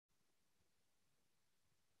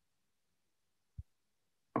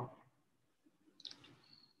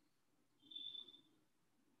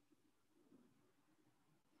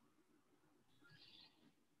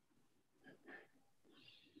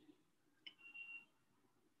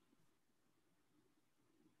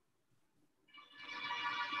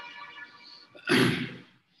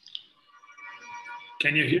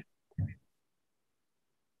Can you hear?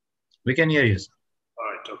 We can hear you, sir. All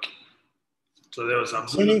right, okay. So there was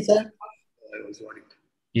Good evening, sir. I was worried.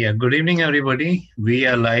 Yeah, good evening, everybody. We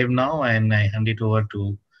are live now, and I hand it over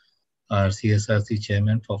to our CSRC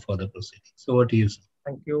chairman for further proceedings. So over to you, sir.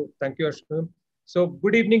 Thank you, Ashok. So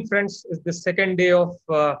good evening, friends. It's the second day of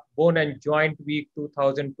Bone and Joint Week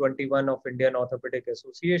 2021 of Indian Orthopaedic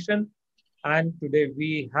Association. And today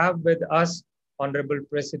we have with us Honorable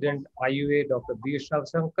President IOA, Dr. B.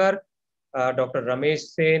 Shivashankar, Dr. Ramesh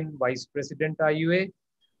Sen, Vice President IOA,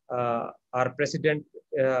 our President,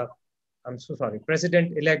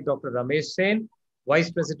 President-elect Dr. Ramesh Sen, Vice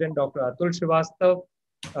President Dr. Atul Srivastava,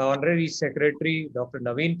 Honorary Secretary Dr.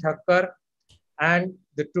 Navin Thakkar, and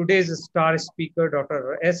today's star speaker,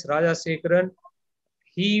 Dr. S. Rajasekaran.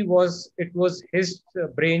 It was his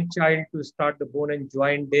brainchild to start the Bone and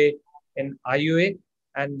Joint Day in IOA,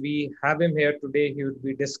 and we have him here today. He would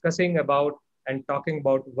be discussing about and talking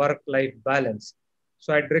about work-life balance.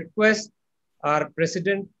 So I'd request our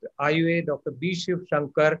President IOA, Dr. B.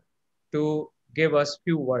 Shivashankar, to give us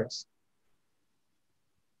few words.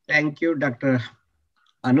 Thank you, Dr.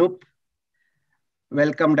 Anup.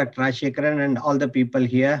 Welcome, Dr. Rajasekaran and all the people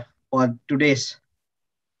here for today's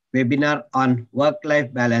webinar on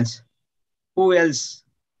work-life balance. Who else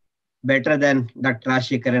better than Dr.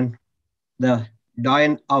 Rajasekaran, the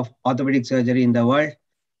doyen of orthopedic surgery in the world?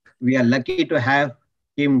 We are lucky to have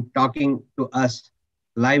him talking to us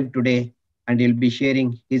live today, and he'll be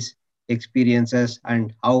sharing his experiences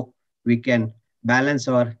and how we can balance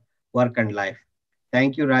our work and life.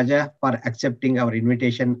 Thank you, Raja, for accepting our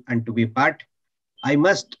invitation and to be part. I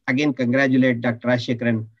must again congratulate Dr.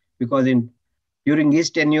 Rajasekaran because during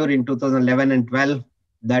his tenure in 2011 and 12,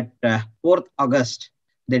 that 4th August,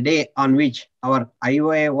 the day on which our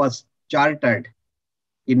IOA was chartered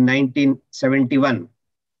in 1971.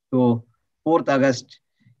 So 4th August,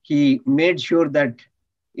 he made sure that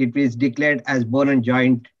it is declared as Bone and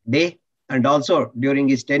Joint Day. And also during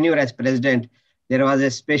his tenure as president, there was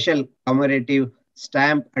a special commemorative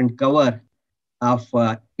stamp and cover of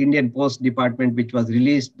Indian Post Department, which was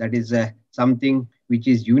released. That is something which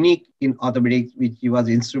is unique in orthopedics, which he was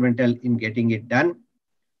instrumental in getting it done.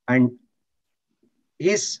 And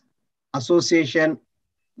his association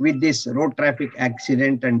with this road traffic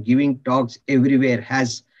accident and giving talks everywhere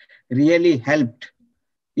has really helped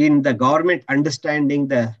in the government understanding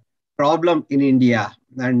the problem in India.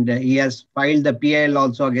 And he has filed the PIL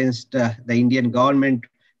also against the Indian government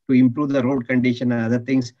to improve the road condition and other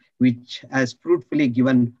things, which has fruitfully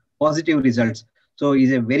given positive results. So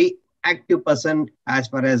he's a very active person as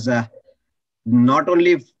far as not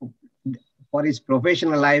only for his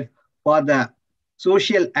professional life, for the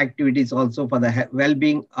social activities, also for the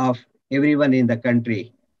well-being of everyone in the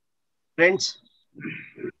country. Friends,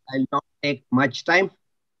 I'll not take much time.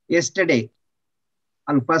 Yesterday,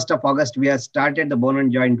 on 1st of August, we have started the Bone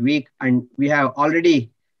and Joint Week, and we have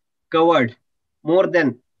already covered more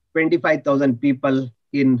than 25,000 people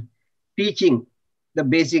in teaching the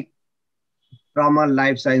basic trauma,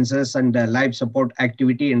 life sciences, and life support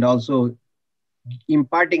activity, and also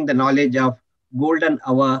imparting the knowledge of golden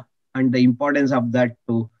hour and the importance of that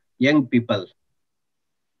to young people.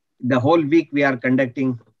 The whole week we are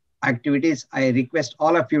conducting activities. I request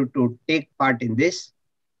all of you to take part in this.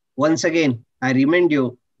 Once again, I remind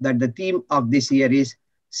you that the theme of this year is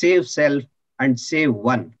Save Self and Save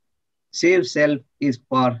One. Save Self is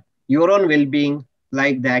for your own well-being,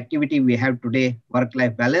 like the activity we have today,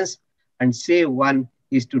 work-life balance, and Save One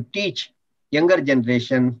is to teach younger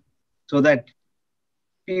generation so that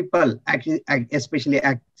people, especially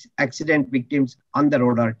accident victims on the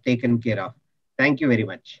road, are taken care of. Thank you very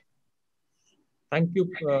much. Thank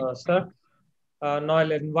you, sir. Now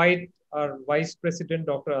I'll invite our Vice President,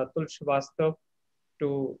 Dr. Atul Srivastava,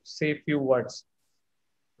 to say a few words.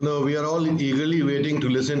 No, we are all eagerly waiting to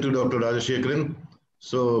listen to Dr. Rajasekaran.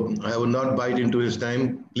 So I will not bite into his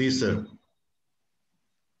time. Please, sir.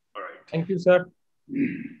 All right. Thank you, sir.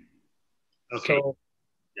 Okay. So,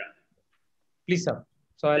 yeah. Please, sir.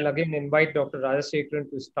 So I'll again invite Dr. Rajasekaran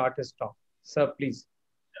to start his talk. Sir, please.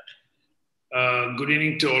 Good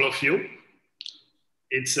evening to all of you.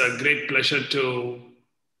 It's a great pleasure to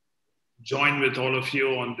join with all of you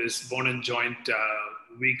on this Bone and Joint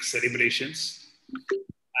Week celebrations.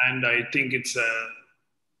 And I think it's an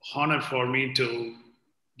honor for me to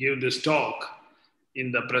give this talk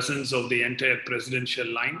in the presence of the entire presidential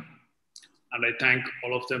line. And I thank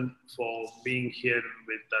all of them for being here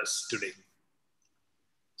with us today.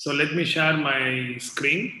 So let me share my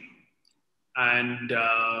screen. And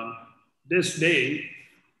this day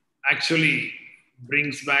actually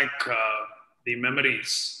brings back the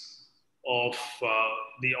memories of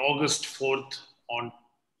the August 4th on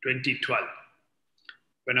 2012,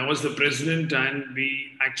 when I was the president, and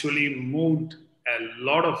we actually moved a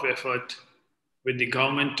lot of effort with the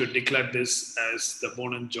government to declare this as the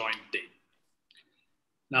Bone and Joint Day.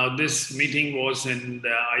 Now, this meeting was in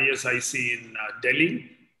the ISIC in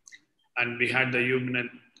Delhi, and we had the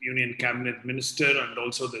Union Cabinet Minister and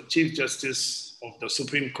also the Chief Justice of the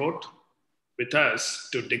Supreme Court with us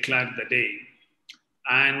to declare the day.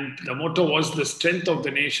 And the motto was, the strength of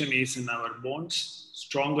the nation is in our bones,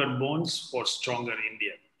 stronger bones for stronger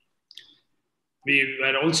India. We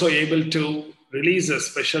were also able to release a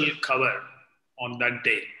special cover on that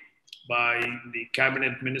day by the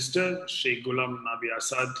Cabinet Minister, Shri Ghulam Nabi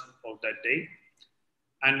Azad of that day.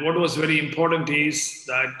 And what was very important is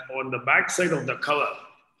that on the back side of the cover,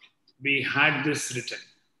 we had this written.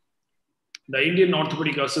 The Indian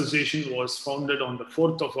Orthopaedic Association was founded on the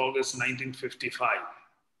 4th of August, 1955,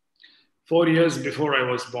 4 years before I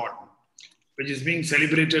was born, which is being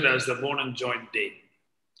celebrated as the Bone and Joint Day.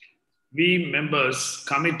 We members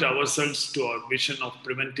commit ourselves to our vision of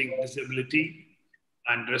preventing disability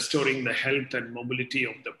and restoring the health and mobility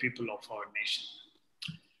of the people of our nation.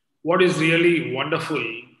 What is really wonderful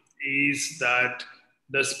is that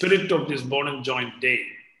the spirit of this Bone and Joint Day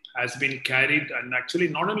has been carried and actually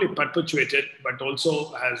not only perpetuated, but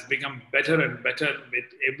also has become better and better with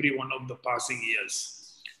every one of the passing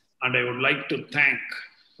years. And I would like to thank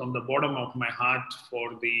from the bottom of my heart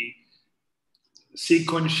for the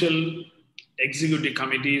sequential executive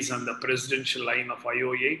committees and the presidential line of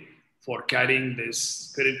IOA for carrying this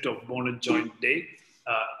spirit of Bone and Joint Day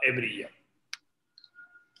every year.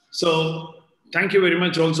 So thank you very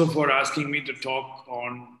much also for asking me to talk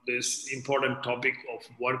on this important topic of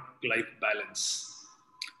work-life balance.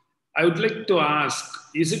 I would like to ask,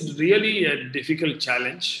 is it really a difficult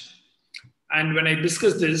challenge? And when I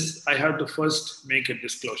discuss this, I have to first make a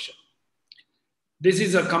disclosure. This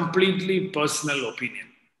is a completely personal opinion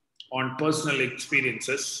on personal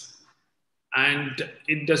experiences, and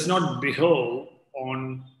it does not behave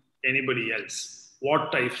on anybody else.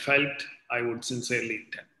 What I felt, I would sincerely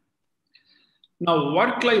tell. Now,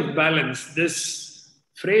 work-life balance, this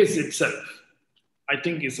phrase itself, I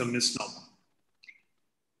think is a misnomer.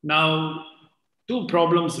 Now, two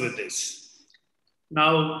problems with this.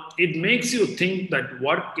 Now, it makes you think that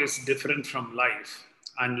work is different from life,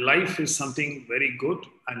 and life is something very good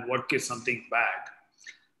and work is something bad.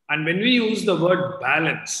 And when we use the word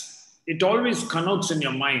balance, it always connotes in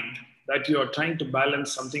your mind that you are trying to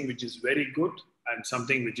balance something which is very good and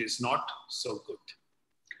something which is not so good.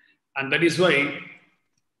 And that is why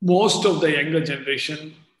most of the younger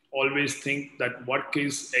generation always think that work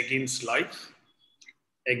is against life,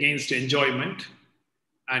 against enjoyment,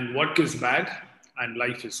 and work is bad and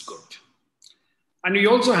life is good. And we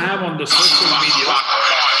also have on the social media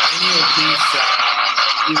many of these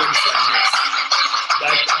events like this,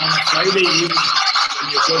 that on a Friday evening,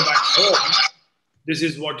 when you go back home, this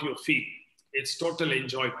is what you feel. It's total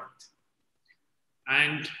enjoyment.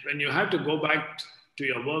 And when you have to go back to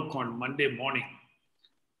your work on Monday morning,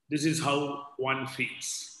 this is how one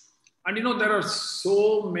feels. And you know, there are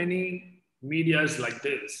so many medias like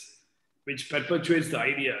this, which perpetuates the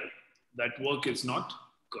idea that work is not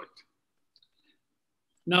good.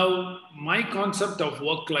 Now, my concept of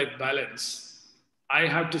work-life balance, I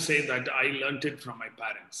have to say that I learned it from my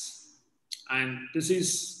parents. And this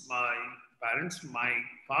is my parents. My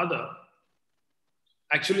father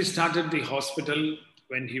actually started the hospital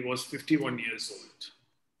when he was 51 years old.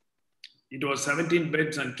 It was 17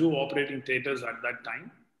 beds and 2 operating theaters at that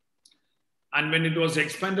time. And when it was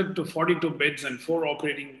expanded to 42 beds and 4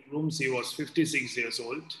 operating rooms, he was 56 years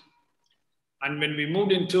old. And when we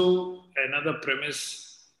moved into another premise,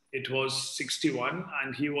 it was 61,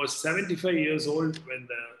 and he was 75 years old when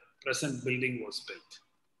the present building was built.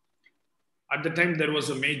 At the time, there was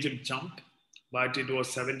a major jump, but it was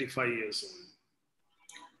 75 years old.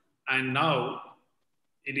 And now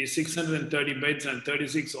it is 630 beds and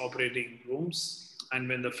 36 operating rooms. And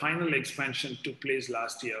when the final expansion took place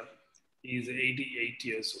last year, he is 88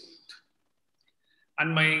 years old.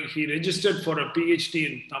 And he registered for a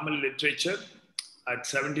PhD in Tamil literature at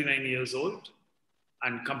 79 years old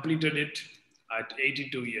and completed it at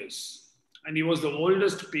 82 years. And he was the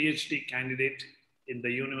oldest PhD candidate in the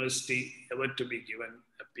university ever to be given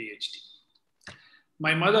a PhD.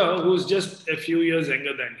 My mother, who's just a few years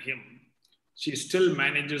younger than him, she still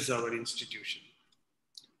manages our institution,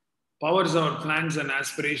 powers our plans and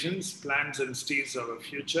aspirations, plans and steers our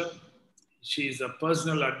future. She is a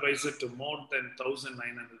personal advisor to more than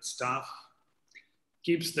 1,900 staff,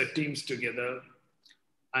 keeps the teams together,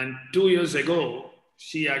 And 2 years ago,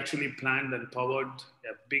 she actually planned and powered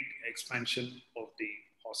a big expansion of the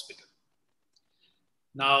hospital.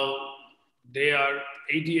 Now, they are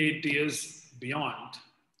 88 years beyond,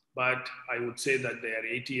 but I would say that they are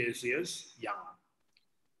 80 years young.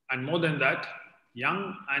 And more than that,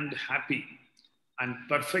 young and happy and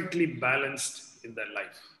perfectly balanced in their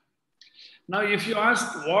life. Now, if you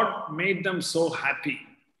ask what made them so happy,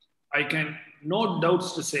 I can no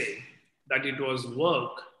doubts to say that it was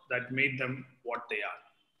work that made them what they are.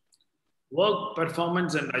 Work,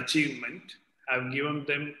 performance, and achievement have given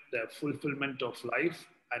them the fulfillment of life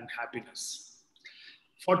and happiness.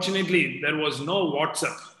 Fortunately, there was no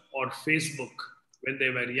WhatsApp or Facebook when they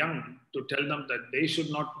were young to tell them that they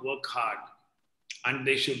should not work hard and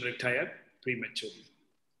they should retire prematurely.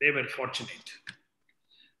 They were fortunate.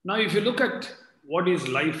 Now, if you look at what is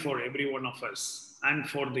life for every one of us and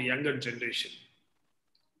for the younger generation,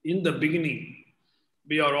 in the beginning,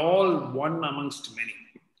 we are all one amongst many.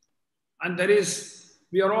 And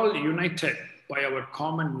we are all united by our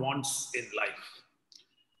common wants in life.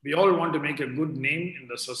 We all want to make a good name in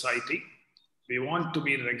the society. We want to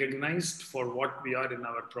be recognized for what we are in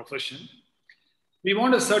our profession. We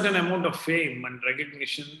want a certain amount of fame and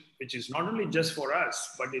recognition, which is not only just for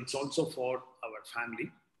us, but it's also for our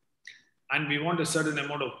family. And we want a certain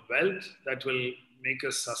amount of wealth that will make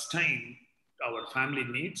us sustain our family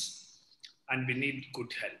needs, and we need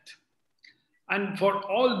good health. And for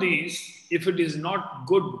all these, if it is not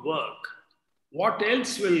good work, what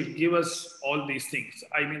else will give us all these things?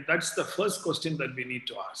 I mean, that's the first question that we need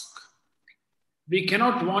to ask. We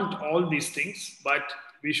cannot want all these things, but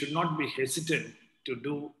we should not be hesitant to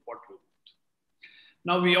do what we want.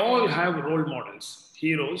 Now, we all have role models,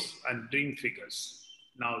 heroes, and dream figures.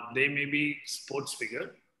 Now, they may be sports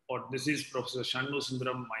figure, or this is Professor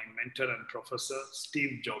Shanmusundaram, my mentor and professor,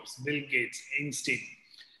 Steve Jobs, Bill Gates, Einstein.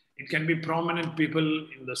 It can be prominent people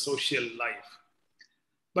in the social life.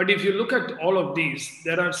 But if you look at all of these,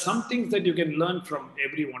 there are some things that you can learn from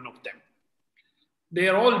every one of them. They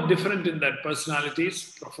are all different in their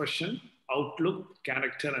personalities, profession, outlook,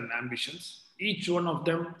 character, and ambitions. Each one of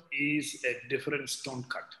them is a different stone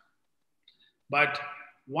cut. But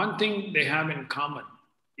one thing they have in common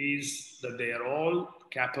is that they are all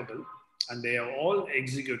capable and they have all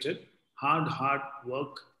executed hard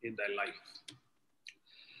work in their life.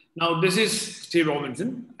 Now, this is Steve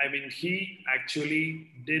Robinson. I mean, he actually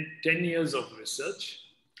did 10 years of research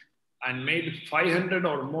and made 500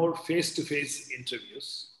 or more face-to-face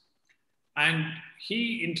interviews. And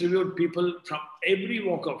he interviewed people from every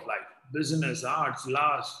walk of life: business, arts,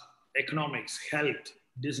 laws, economics, health,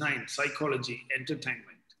 design, psychology, entertainment.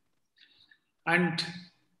 And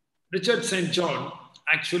Richard St. John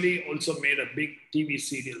actually also made a big TV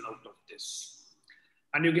serial out of this.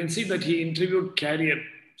 And you can see that he interviewed career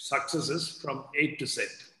successes from A to Z,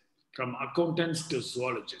 from accountants to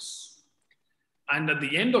zoologists. And at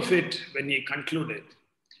the end of it, when he concluded,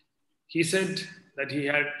 he said that he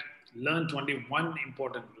had learned only one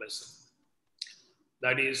important lesson.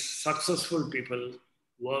 That is, successful people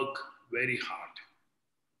work very hard.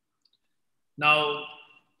 Now,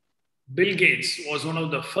 Bill Gates was one of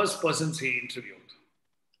the first persons he interviewed.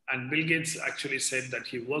 And Bill Gates actually said that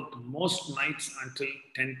he worked most nights until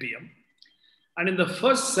 10 p.m. And in the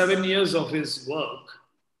first 7 years of his work,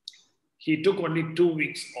 he took only 2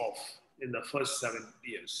 weeks off in the first 7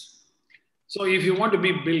 years. So if you want to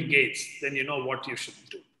be Bill Gates, then you know what you should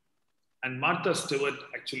do. And Martha Stewart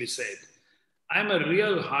actually said, I'm a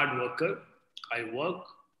real hard worker. I work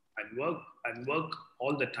and work and work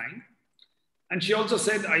all the time. And she also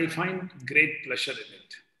said, I find great pleasure in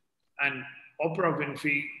it. And Oprah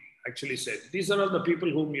Winfrey actually said, these are all the people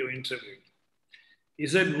whom you interviewed. He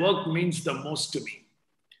said, work means the most to me.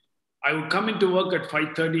 I would come into work at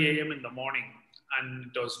 5:30 a.m. in the morning and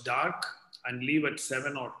it was dark, and leave at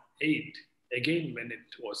 7 or 8 again when it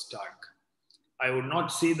was dark. I would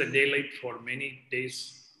not see the daylight for many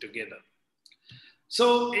days together.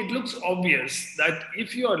 So it looks obvious that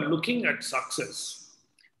if you are looking at success,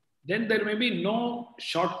 then there may be no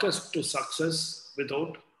shortcuts to success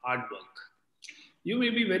without hard work. You may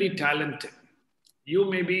be very talented. You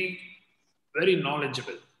may be very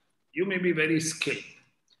knowledgeable. You may be very skilled.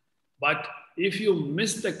 But if you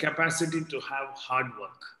miss the capacity to have hard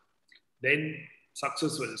work, then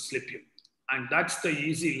success will slip you. And that's the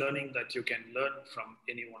easy learning that you can learn from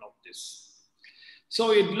any one of this.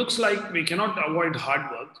 So it looks like we cannot avoid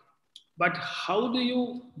hard work, but how do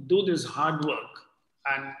you do this hard work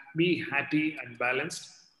and be happy and balanced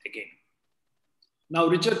again? Now,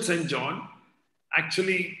 Richard St. John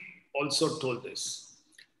actually also told this.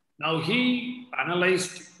 Now he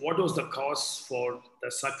analyzed what was the cause for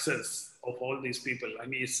the success of all these people,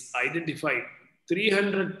 and he's identified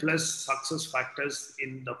 300 plus success factors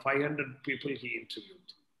in the 500 people he interviewed.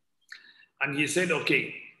 And he said,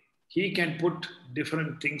 okay, he can put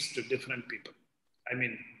different things to different people. I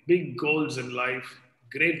mean, big goals in life,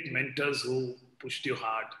 great mentors who pushed you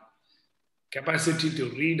hard, capacity to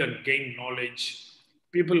read and gain knowledge,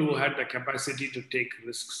 people who had the capacity to take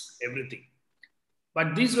risks, everything.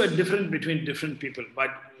 But these were different between different people.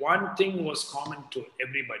 But one thing was common to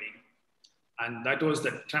everybody, and that was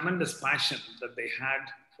the tremendous passion that they had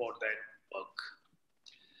for their work.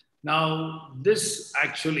 Now, this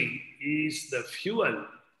actually is the fuel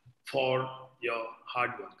for your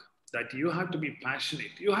hard work, that you have to be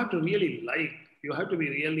passionate. You have to really like, you have to be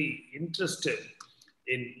really interested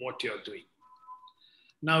in what you're doing.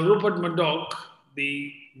 Now, Rupert Murdoch,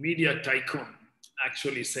 the media tycoon,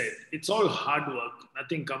 actually said, it's all hard work,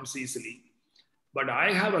 nothing comes easily, but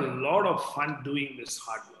I have a lot of fun doing this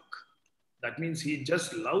hard work. That means he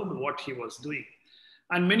just loved what he was doing.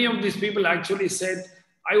 And many of these people actually said,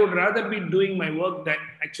 I would rather be doing my work than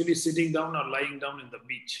actually sitting down or lying down in the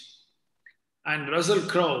beach. And Russell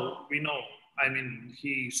Crowe, we know, I mean,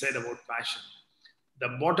 he said about passion.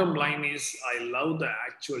 The bottom line is, I love the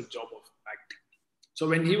actual job of acting. So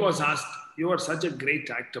when he was asked, you are such a great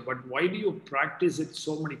actor, but why do you practice it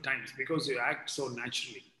so many times? Because you act so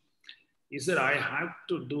naturally. He said, I have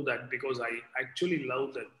to do that because I actually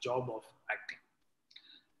love the job of acting.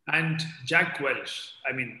 And Jack Welch,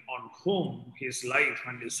 I mean, on whom his life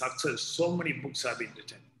and his success, so many books have been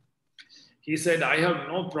written. He said, I have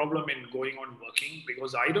no problem in going on working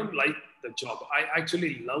because I don't like the job. I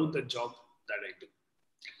actually love the job that I do.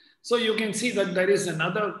 So you can see that there is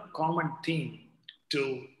another common theme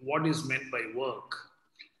to what is meant by work.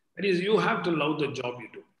 That is, you have to love the job you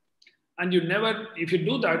do. And you never, if you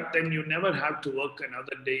do that, then you never have to work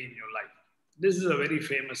another day in your life. This is a very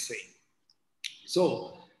famous saying.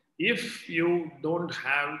 So if you don't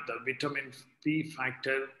have the vitamin P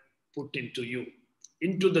factor put into you,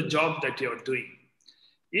 into the job that you're doing,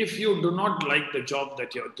 if you do not like the job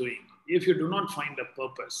that you're doing, if you do not find a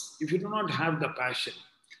purpose, if you do not have the passion,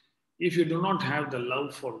 if you do not have the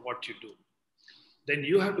love for what you do, then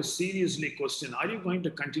you have to seriously question, are you going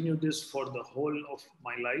to continue this for the whole of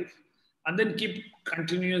my life? And then keep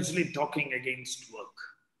continuously talking against work.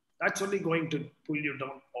 That's only going to pull you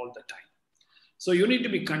down all the time. So you need to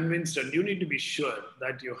be convinced and you need to be sure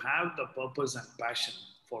that you have the purpose and passion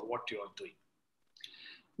for what you are doing.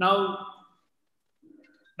 Now,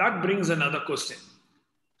 that brings another question.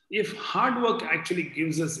 If hard work actually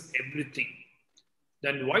gives us everything,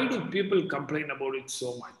 then why do people complain about it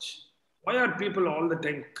so much? Why are people all the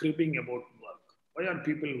time cribbing about work? Why are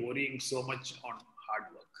people worrying so much on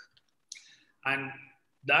hard work? And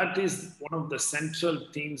that is one of the central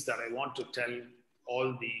themes that I want to tell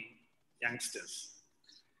all the youngsters.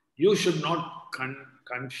 You should not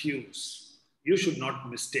confuse, you should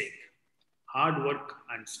not mistake hard work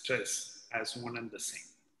and stress as one and the same.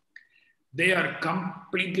 They are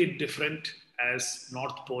completely different as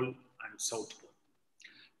North Pole and South Pole.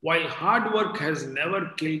 While hard work has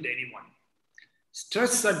never killed anyone,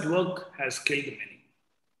 stress at work has killed many.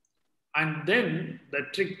 And then the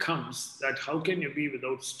trick comes that how can you be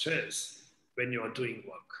without stress when you are doing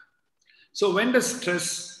work? So when does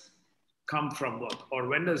stress come from work, or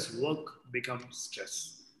when does work become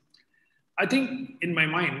stress? I think in my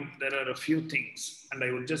mind, there are a few things, and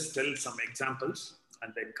I will just tell some examples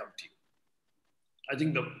and then come to you. I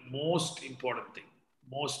think the most important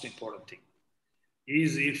thing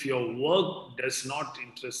is if your work does not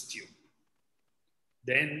interest you,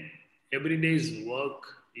 then every day's work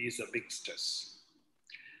is a big stress.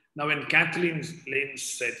 Now, when Kathleen Lane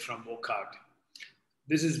said from Vocard,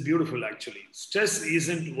 this is beautiful actually. Stress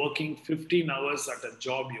isn't working 15 hours at a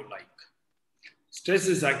job you like. Stress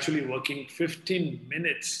is actually working 15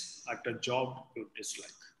 minutes at a job you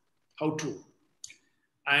dislike. How true.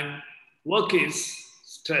 And work is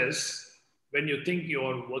stress when you think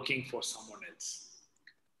you're working for someone else.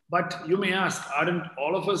 But you may ask, aren't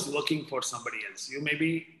all of us working for somebody else? You may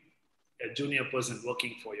be a junior person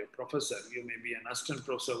working for your professor. You may be an assistant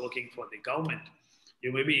professor working for the government.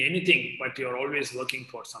 You may be anything, but you're always working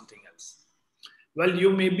for something else. Well,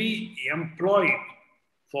 you may be employed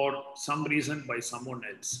for some reason by someone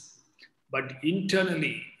else. But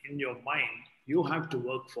internally, in your mind, you have to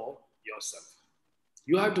work for yourself.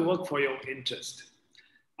 You have to work for your interest.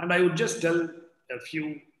 And I would just tell a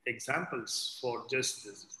few examples for just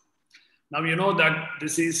this. Now, you know that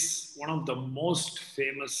this is one of the most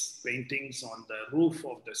famous paintings on the roof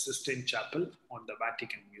of the Sistine Chapel on the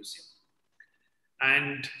Vatican Museum.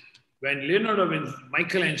 And when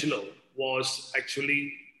Michelangelo was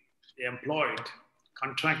actually employed,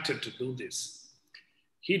 contracted to do this,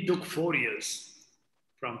 he took 4 years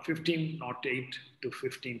from 1508 to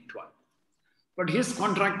 1512. But his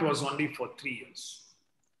contract was only for 3 years.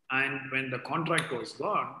 And when the contract was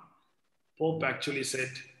gone, Pope actually said,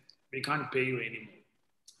 we can't pay you anymore.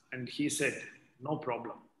 And he said, no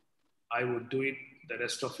problem. I would do it, the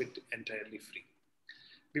rest of it entirely free.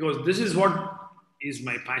 Because this is what is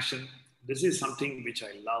my passion. This is something which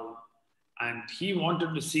I love. And he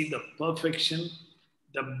wanted to see the perfection,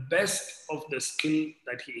 the best of the skill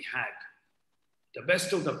that he had, the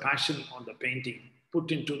best of the passion on the painting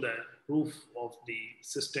put into the roof of the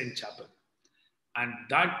Sistine Chapel. And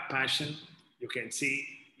that passion, you can see,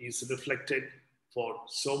 is reflected for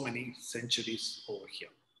so many centuries over here.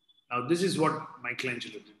 Now, this is what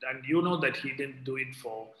Michelangelo did. And you know that he didn't do it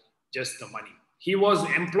for just the money. He was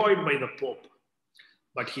employed by the Pope,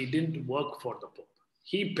 but he didn't work for the Pope.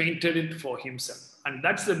 He painted it for himself. And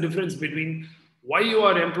that's the difference between why you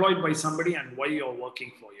are employed by somebody and why you are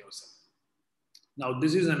working for yourself. Now,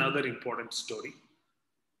 this is another important story.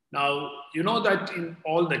 Now, you know that in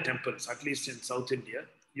all the temples, at least in South India,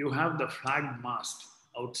 you have the flag mast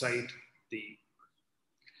outside the.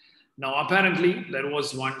 Now, apparently, there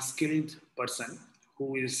was one skilled person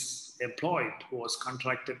who is employed, who was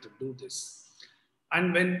contracted to do this.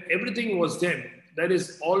 And when everything was done, there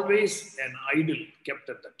is always an idol kept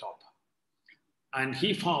at the top. And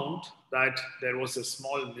he found that there was a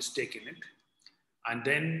small mistake in it. And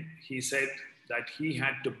then he said that he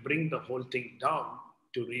had to bring the whole thing down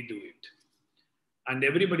to redo it. And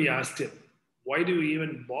everybody asked him, why do you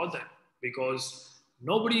even bother? Because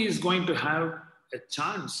nobody is going to have a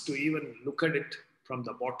chance to even look at it from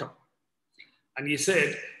the bottom. And he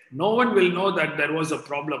said, no one will know that there was a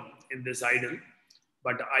problem in this idol,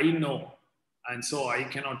 but I know, and so I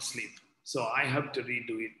cannot sleep. So I have to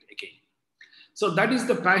redo it again. So that is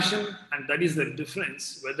the passion, and that is the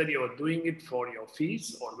difference, whether you're doing it for your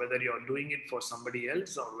fees or whether you're doing it for somebody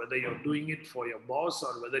else or whether you're doing it for your boss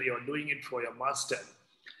or whether you're doing it for your master.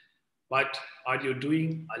 But are you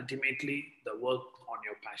doing ultimately the work on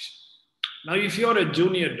your passion? Now, if you're a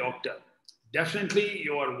junior doctor, definitely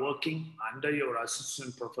you are working under your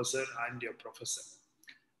assistant professor and your professor.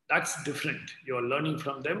 That's different. You're learning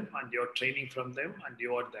from them and you're training from them and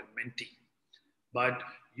you are their mentee. But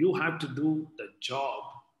you have to do the job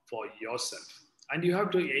for yourself. And you have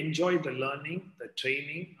to enjoy the learning, the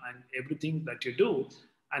training, and everything that you do.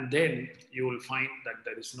 And then you will find that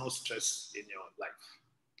there is no stress in your life.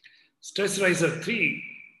 Stress riser 3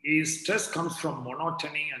 is stress comes from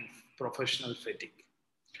monotony and professional fatigue.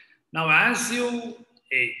 Now, as you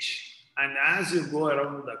age and as you go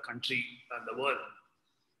around the country and the world,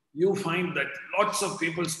 you find that lots of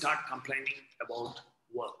people start complaining about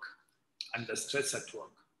work and the stress at work.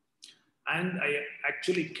 And I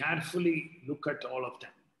actually carefully look at all of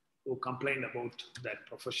them who complain about their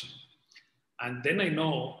profession. And then I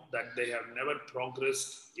know that they have never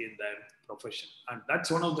progressed in their profession. And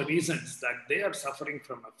that's one of the reasons that they are suffering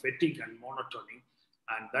from a fatigue and monotony.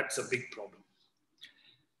 And that's a big problem.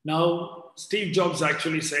 Now, Steve Jobs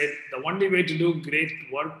actually said, the only way to do great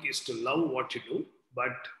work is to love what you do.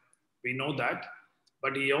 But we know that.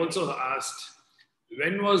 But he also asked,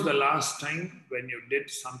 when was the last time when you did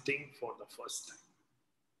something for the first time?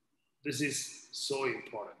 This is so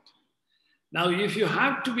important. Now, if you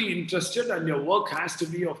have to be interested and your work has to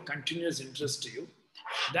be of continuous interest to you,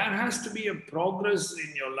 there has to be a progress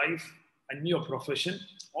in your life and your profession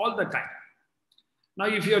all the time. Now,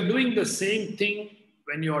 if you're doing the same thing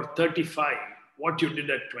when you're 35, what you did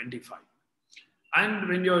at 25, and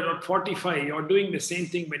when you're at 45, you're doing the same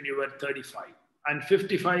thing when you were 35, and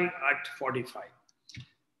 55 at 45.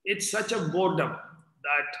 It's such a boredom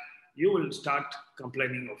that you will start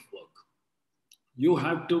complaining of work. You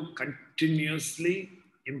have to continuously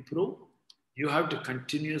improve. You have to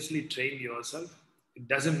continuously train yourself. It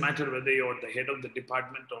doesn't matter whether you're the head of the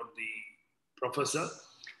department or the professor,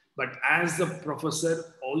 but as the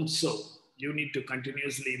professor also, you need to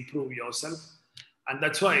continuously improve yourself. And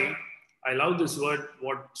that's why I love this word,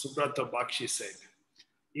 what Subrata Bakshi said.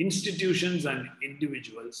 Institutions and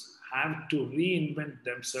individuals have to reinvent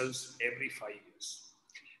themselves every 5 years.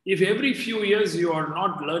 If every few years you are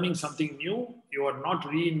not learning something new, you are not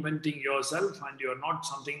reinventing yourself, and you are not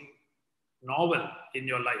something novel in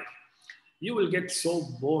your life, you will get so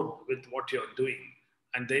bored with what you're doing.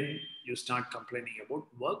 And then you start complaining about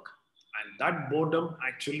work. And that boredom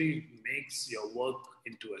actually makes your work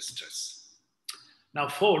into a stress. Now,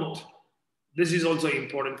 fourth, this is also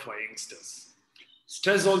important for youngsters.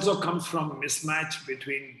 Stress also comes from mismatch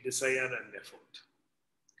between desire and effort.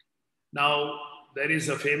 Now, there is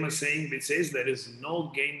a famous saying which says there is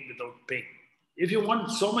no gain without pain. If you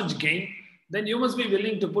want so much gain, then you must be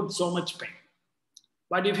willing to put so much pain.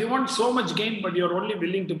 But if you want so much gain, but you're only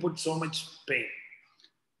willing to put so much pain,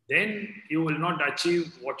 then you will not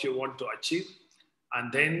achieve what you want to achieve.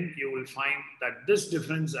 And then you will find that this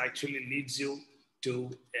difference actually leads you to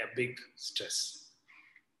a big stress.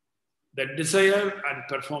 The desire and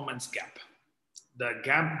performance gap. The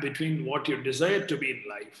gap between what you desire to be in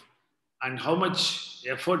life and how much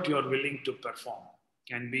effort you are willing to perform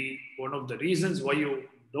can be one of the reasons why you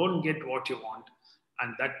don't get what you want,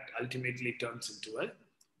 and that ultimately turns into a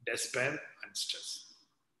despair and stress.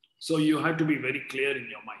 So you have to be very clear in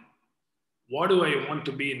your mind. What do I want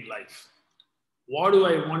to be in life? What do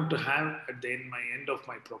I want to have at the end of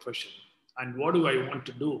my profession? And what do I want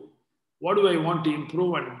to do? What do I want to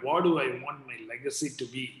improve, and what do I want my legacy to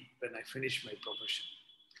be when I finish my profession?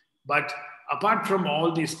 But apart from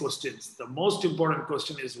all these questions, the most important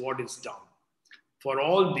question is what is down. For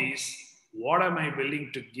all these, what am I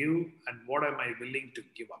willing to give and what am I willing to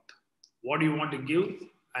give up? What do you want to give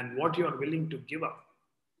and what you are willing to give up?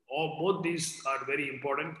 Both these are very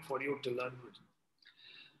important for you to learn.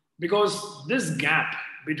 Because this gap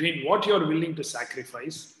between what you are willing to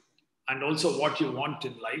sacrifice and also what you want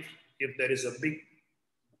in life, if there is a big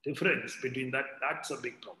difference between that, that's a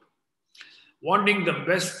big problem. Wanting the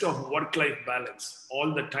best of work-life balance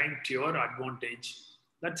all the time to your advantage,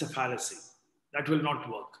 that's a fallacy. That will not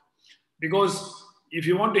work. Because if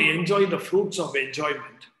you want to enjoy the fruits of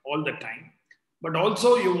enjoyment all the time, but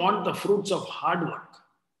also you want the fruits of hard work,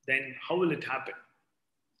 then how will it happen?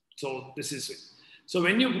 So this is it. So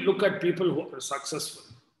when you look at people who are successful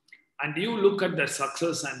and you look at their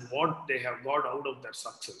success and what they have got out of their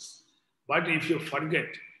success, but if you forget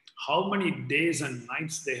how many days and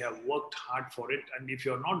nights they have worked hard for it, and if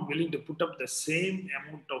you're not willing to put up the same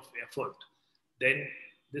amount of effort, then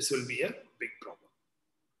this will be a big problem.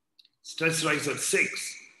 Stress riser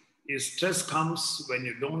 6 is stress comes when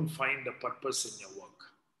you don't find a purpose in your work.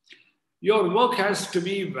 Your work has to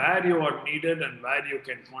be where you are needed and where you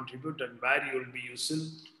can contribute and where you will be useful.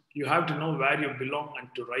 You have to know where you belong and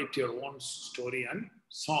to write your own story and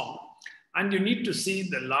song. And you need to see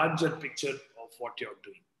the larger picture of what you're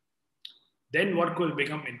doing. Then work will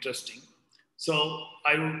become interesting. So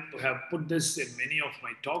I have put this in many of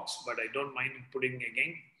my talks, but I don't mind putting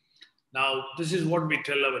again. Now, this is what we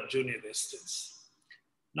tell our junior residents.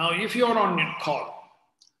 Now, if you're on your call,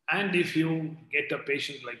 and if you get a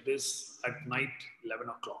patient like this at night, 11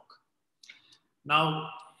 o'clock, now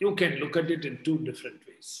you can look at it in two different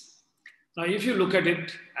ways. Now, if you look at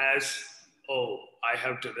it as, oh, I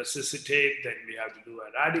have to resuscitate, then we have to do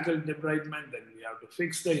a radical debridement, then we have to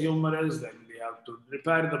fix the humerus, then we have to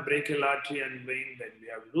repair the brachial artery and vein, then we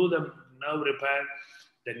have to do the nerve repair,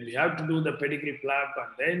 then we have to do the pedigree flap,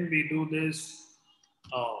 and then we do this.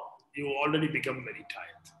 Oh, you already become very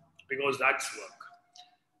tired because that's work.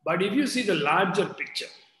 But if you see the larger picture,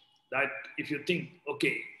 that if you think,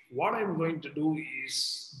 okay, what I'm going to do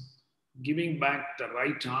is giving back the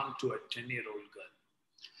right arm to a 10-year-old girl.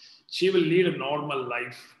 She will lead a normal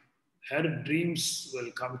life. Her dreams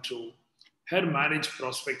will come true. Her marriage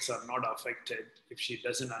prospects are not affected if she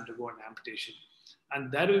doesn't undergo an amputation.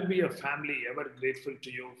 And there will be a family ever grateful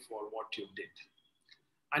to you for what you did.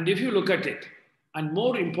 And if you look at it, and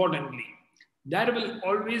more importantly, there will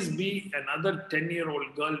always be another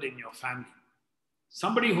 10-year-old girl in your family.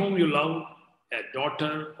 Somebody whom you love, a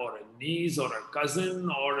daughter or a niece or a cousin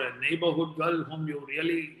or a neighborhood girl whom you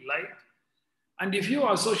really like. And if you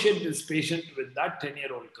associate this patient with that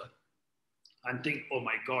 10-year-old girl and think, oh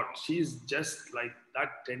my God, she's just like that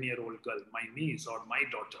 10-year-old girl, my niece or my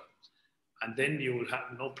daughter, and then you will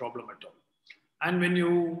have no problem at all. And when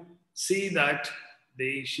you see that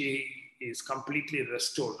she is completely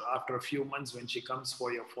restored after a few months when she comes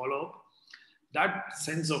for your follow-up, that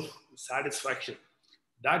sense of satisfaction,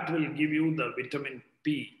 that will give you the vitamin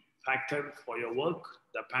P factor for your work,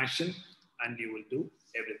 the passion, and you will do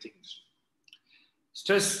everything.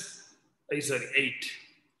 Stress is an 8.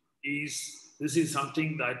 This is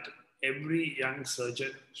something that every young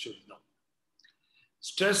surgeon should know.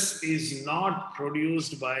 Stress is not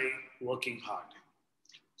produced by working hard.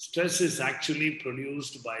 Stress is actually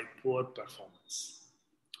produced by poor performance.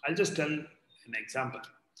 I'll just tell an example.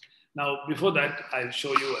 Now, before that, I'll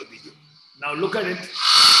show you a video. Now, look at it.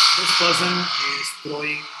 This person is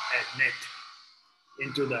throwing a net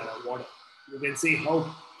into the water. You can see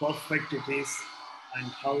how perfect it is and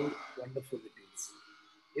how wonderful it is.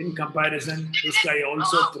 In comparison, this guy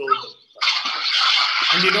also throws it.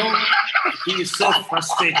 And you know, he is so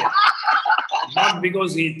frustrated. Not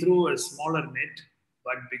because he threw a smaller net,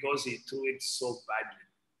 but because he threw it so badly.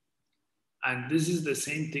 And this is the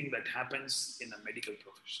same thing that happens in a medical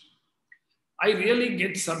profession. I really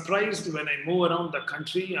get surprised when I move around the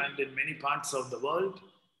country and in many parts of the world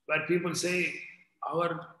where people say,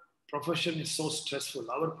 our profession is so stressful.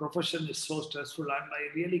 Our profession is so stressful. And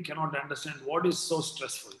I really cannot understand what is so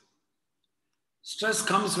stressful. Stress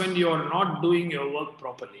comes when you are not doing your work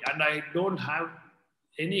properly. And I don't have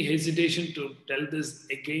any hesitation to tell this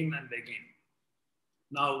again and again.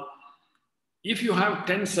 Now, if you have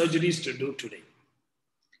 10 surgeries to do today,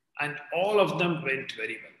 and all of them went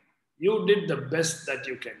very well, you did the best that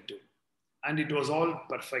you can do, and it was all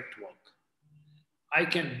perfect work. I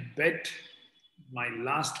can bet my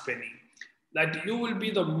last penny that you will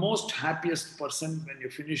be the most happiest person when you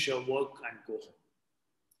finish your work and go home.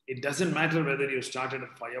 It doesn't matter whether you started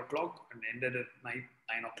at 5 o'clock and ended at 9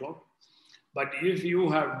 o'clock. But if you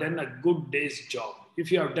have done a good day's job,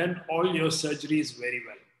 if you have done all your surgeries very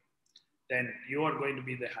well, then you are going to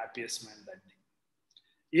be the happiest man that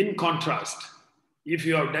day. In contrast, if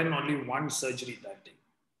you have done only one surgery that day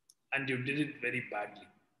and you did it very badly,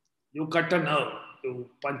 you cut a nerve, you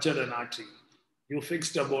punctured an artery, you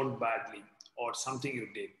fixed a bone badly, or something you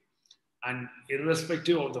did, and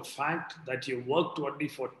irrespective of the fact that you worked only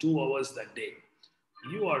for 2 hours that day,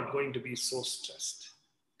 you are going to be so stressed.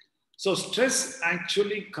 So stress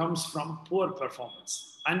actually comes from poor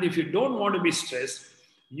performance. And if you don't want to be stressed,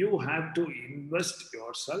 you have to invest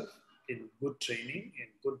yourself in good training, in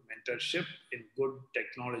good mentorship, in good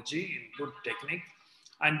technology, in good technique,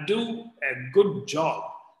 and do a good job.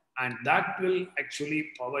 And that will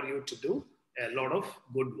actually power you to do a lot of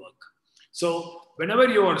good work. So whenever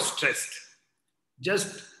you are stressed,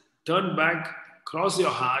 just turn back, cross your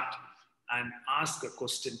heart, and ask a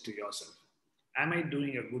question to yourself. Am I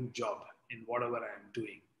doing a good job in whatever I am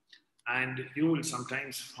doing? And you will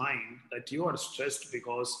sometimes find that you are stressed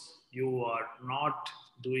because you are not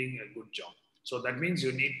doing a good job. So that means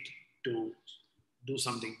you need to do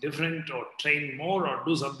something different or train more or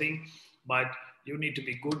do something, but you need to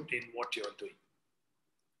be good in what you're doing.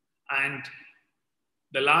 And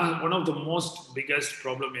one of the most biggest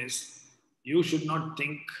problem is you should not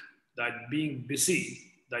think that being busy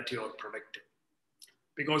that you are productive,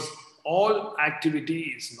 because all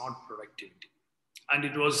activity is not productivity. And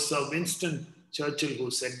it was Sir Winston Churchill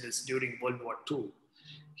who said this during World War II.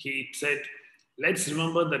 He said, let's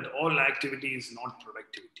remember that all activity is not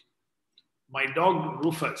productivity. My dog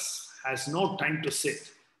Rufus has no time to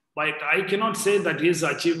sit, but I cannot say that his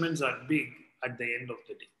achievements are big at the end of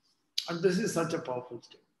the day. And this is such a powerful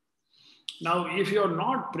statement. Now, if you're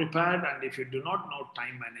not prepared and if you do not know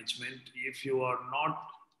time management, if you are not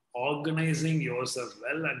organizing yourself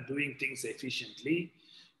well and doing things efficiently,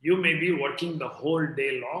 you may be working the whole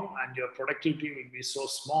day long and your productivity will be so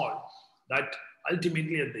small that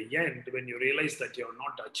ultimately at the end, when you realize that you have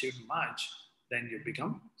not achieved much, then you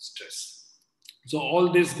become stressed. So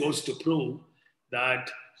all this goes to prove that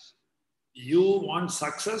you want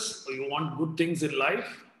success or you want good things in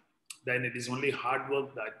life, then it is only hard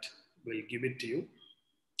work that will give it to you.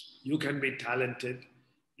 You can be talented,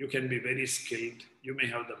 you can be very skilled, you may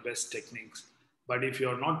have the best techniques, but if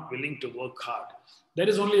you're not willing to work hard, there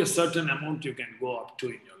is only a certain amount you can go up to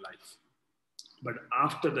in your life. But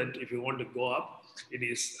after that, if you want to go up, it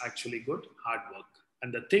is actually good hard work.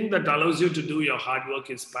 And the thing that allows you to do your hard work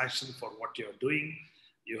is passion for what you're doing.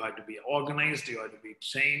 You have to be organized, you have to be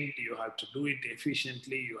trained, you have to do it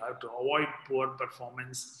efficiently, you have to avoid poor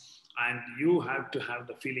performance, and you have to have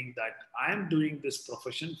the feeling that I am doing this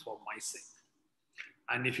profession for my sake.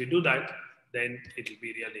 And if you do that, then it will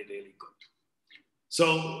be really, really good.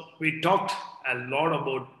 So we talked a lot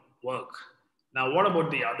about work. Now, what about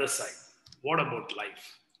the other side? What about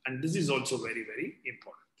life? And this is also very, very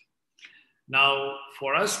important. Now,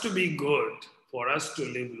 for us to be good, for us to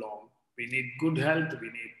live long, we need good health, we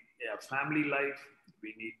need a family life,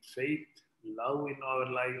 we need faith, love in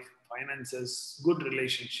our life, finances, good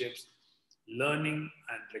relationships, learning,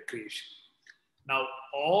 and recreation. Now,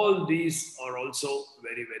 all these are also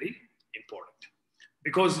very, very important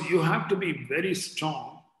because you have to be very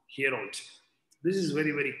strong here also. This is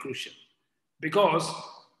very, very crucial because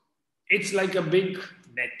it's like a big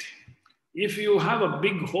net. If you have a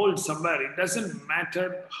big hole somewhere, it doesn't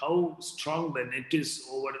matter how strong the net is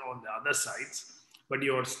over on the other sides, but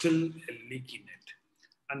you are still a leaky net.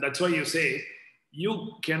 And that's why you say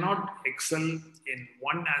you cannot excel in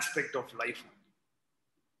one aspect of life.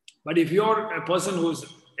 But if you're a person who's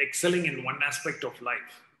excelling in one aspect of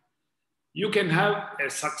life, you can have a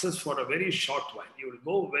success for a very short while. You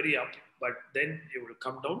will go very up, but then you will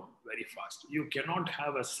come down very fast. You cannot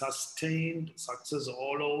have a sustained success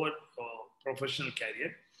all over professional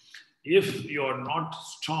career if you are not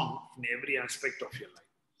strong in every aspect of your life.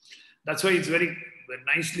 That's why it's very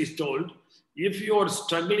nicely told, if you are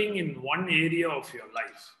struggling in one area of your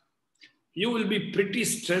life, you will be pretty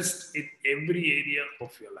stressed in every area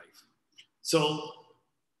of your life. So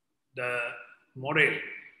the moral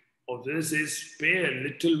of this is pay a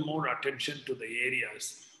little more attention to the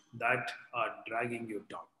areas that are dragging you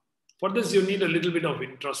down. For this, you need a little bit of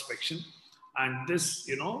introspection. And this,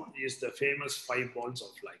 is the famous 5 balls of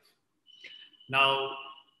life. Now,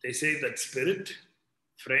 they say that spirit,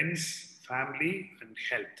 friends, family, and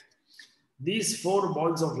health. These 4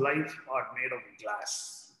 balls of life are made of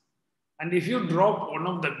glass. And if you drop one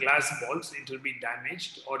of the glass balls, it will be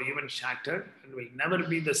damaged or even shattered and will never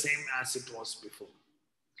be the same as it was before.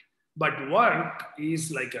 But work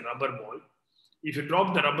is like a rubber ball. If you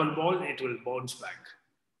drop the rubber ball, it will bounce back.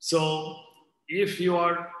 So if you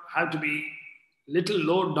have to be little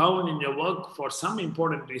low down in your work for some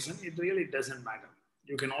important reason, it really doesn't matter.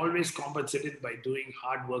 You can always compensate it by doing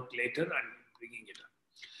hard work later and bringing it up.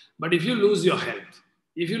 But if you lose your health,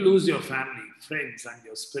 if you lose your family, friends, and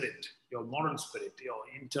your spirit, your moral spirit, your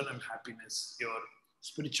internal happiness, your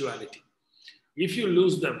spirituality, if you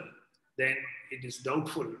lose them, then it is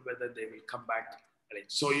doubtful whether they will come back.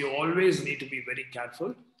 So you always need to be very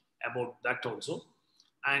careful about that also.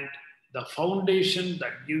 And the foundation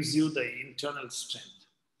that gives you the internal strength,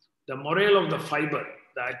 the morale of the fiber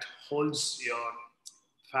that holds your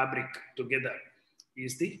fabric together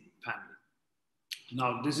is the family.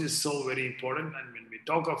 Now, this is so very important. And when we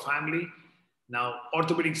talk of family, now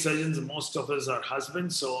orthopedic surgeons, most of us are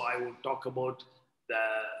husbands. So I will talk about the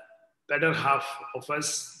better half of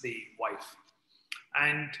us, the wife.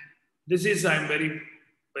 And this is, I'm very,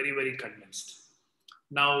 very, very convinced.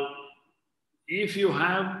 Now, if you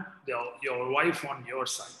have your wife on your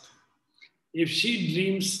side, if she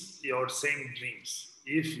dreams your same dreams,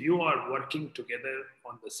 if you are working together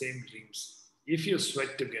on the same dreams, if you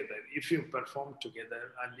sweat together, if you perform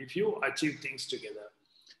together, and if you achieve things together,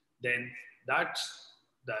 then that's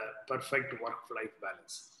the perfect work-life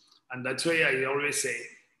balance. And that's why I always say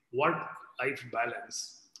work-life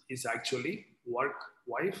balance is actually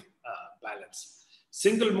work-wife balance.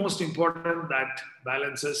 Single most important that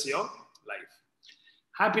balances your life.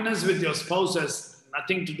 Happiness with your spouse has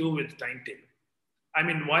nothing to do with timetable. I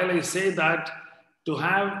mean, while I say that to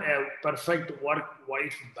have a perfect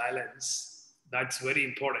work-wife balance, that's very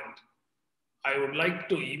important, I would like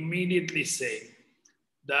to immediately say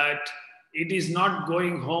that it is not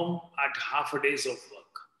going home at half a day's of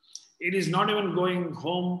work. It is not even going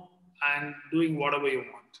home and doing whatever you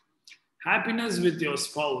want. Happiness with your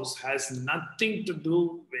spouse has nothing to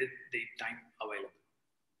do with the time available.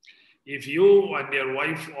 If you and your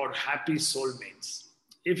wife are happy soulmates,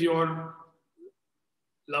 if you're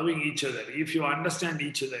loving each other, if you understand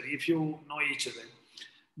each other, if you know each other,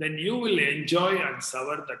 then you will enjoy and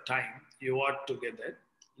savor the time you are together,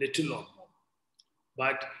 little or more.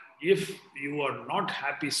 But if you are not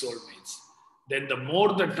happy soulmates, then the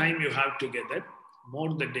more the time you have together,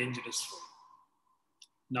 more the dangerous for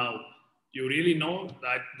you. Now, you really know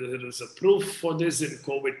that there is a proof for this in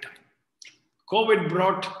COVID time. COVID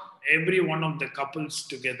brought every one of the couples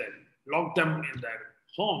together, locked them in their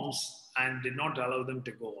homes and did not allow them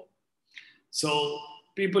to go home. So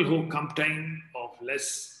people who complain of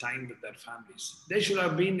less time with their families, they should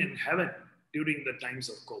have been in heaven during the times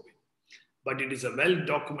of COVID. But it is a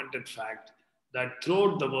well-documented fact that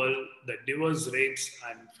throughout the world, the divorce rates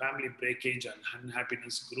and family breakage and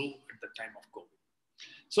unhappiness grew at the time of COVID.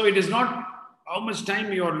 So it is not how much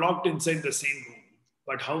time you are locked inside the same room,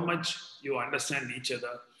 but how much you understand each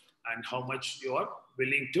other and how much you are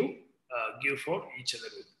willing to give for each other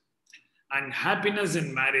with. And happiness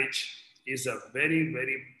in marriage is a very,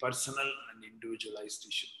 very personal and individualized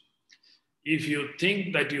issue. If you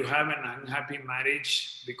think that you have an unhappy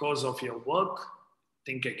marriage because of your work,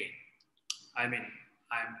 think again. I mean,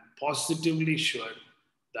 I'm positively sure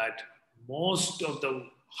that most of the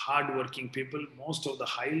hardworking people, most of the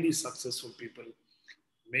highly successful people,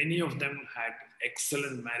 many of them had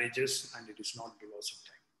excellent marriages, and it is not because of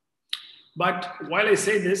time. But while I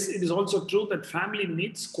say this, it is also true that family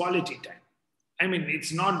needs quality time. I mean,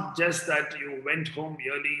 it's not just that you went home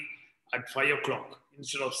early at 5 o'clock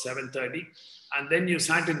instead of 7:30, and then you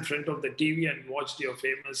sat in front of the TV and watched your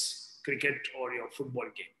famous cricket or your football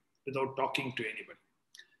game without talking to anybody.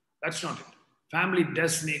 That's not it. Family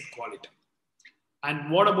does need quality. And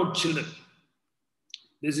what about children?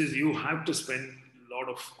 This is, you have to spend a lot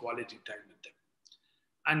of quality time with them.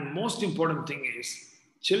 And most important thing is,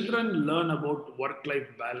 children learn about work-life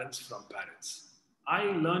balance from parents. I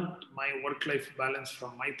learned my work-life balance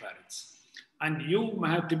from my parents. And you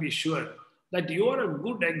have to be sure that you are a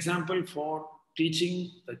good example for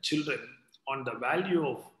teaching the children on the value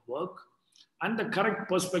of work and the correct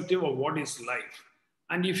perspective of what is life.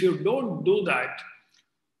 And if you don't do that,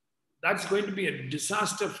 that's going to be a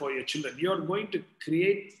disaster for your children. You're going to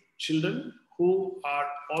create children who are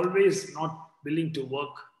always not willing to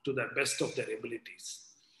work to the best of their abilities.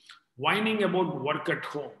 Whining about work at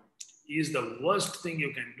home is the worst thing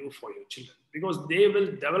you can do for your children, because they will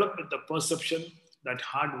develop with the perception that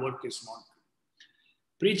hard work is not good.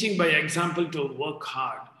 Preaching by example to work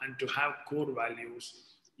hard and to have core values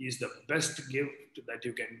is the best gift that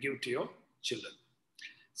you can give to your children.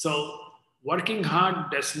 So working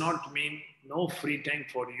hard does not mean no free time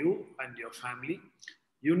for you and your family.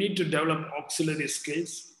 You need to develop auxiliary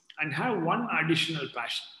skills and have one additional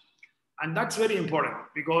passion. And that's very important,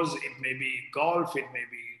 because it may be golf, it may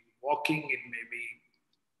be walking, it may be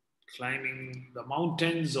climbing the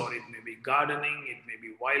mountains, or it may be gardening, it may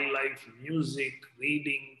be wildlife, music,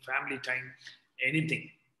 reading, family time, anything.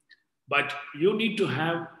 But you need to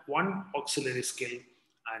have one auxiliary skill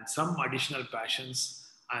and some additional passions,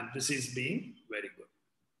 and this is being very good.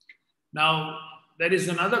 Now, there is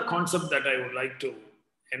another concept that I would like to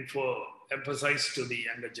emphasize to the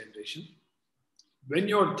younger generation. When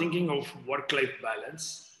you're thinking of work-life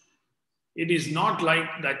balance, it is not like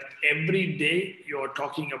that every day you're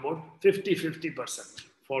talking about 50-50%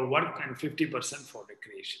 for work and 50% for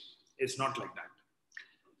recreation. It's not like that.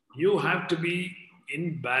 You have to be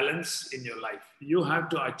in balance in your life. You have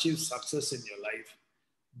to achieve success in your life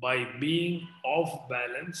by being off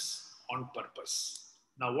balance on purpose.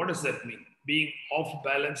 Now, what does that mean? Being off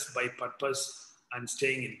balance by purpose and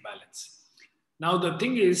staying in balance. Now, the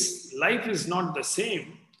thing is, life is not the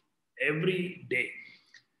same every day.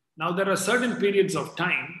 Now, there are certain periods of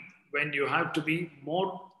time when you have to be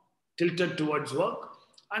more tilted towards work,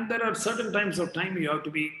 and there are certain times of time you have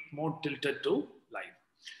to be more tilted to life.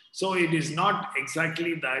 So it is not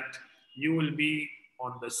exactly that you will be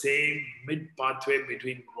on the same mid pathway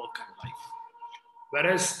between work and life.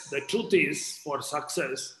 Whereas the truth is, for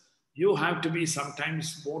success, you have to be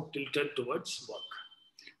sometimes more tilted towards work.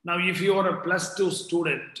 Now, if you are a +2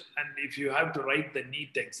 student and if you have to write the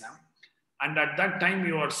NEET exam, and at that time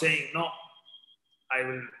you are saying, no, I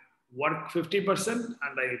will work 50%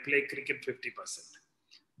 and I will play cricket 50%,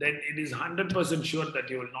 then it is 100% sure that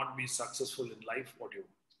you will not be successful in life what you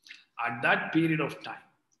want. At that period of time,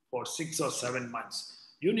 for 6 or 7 months,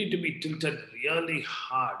 you need to be tilted really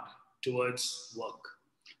hard towards work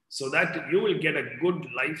so that you will get a good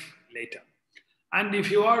life later. And if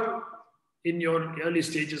you are in your early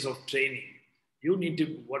stages of training, you need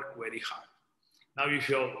to work very hard. Now, if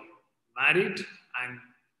you're married and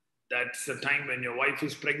that's the time when your wife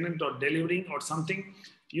is pregnant or delivering or something,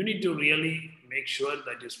 you need to really make sure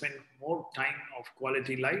that you spend more time of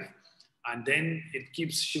quality life, and then it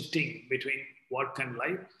keeps shifting between work and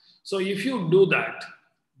life. So if you do that,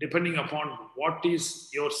 depending upon what is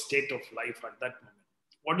your state of life at that moment,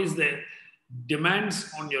 what is the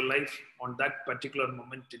demands on your life on that particular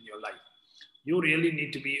moment in your life, you really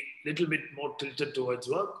need to be a little bit more tilted towards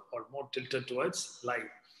work or more tilted towards life.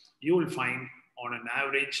 You will find on an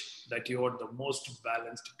average that you are the most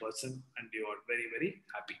balanced person and you are very, very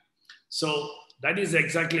happy. So that is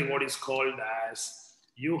exactly what is called as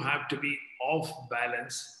you have to be off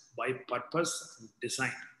balance by purpose and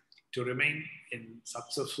design to remain in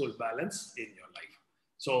successful balance in your life.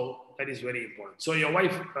 So that is very important. So your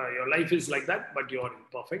life is like that, but you are in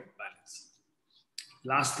perfect balance.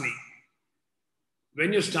 Lastly,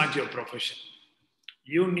 when you start your profession,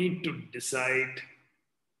 you need to decide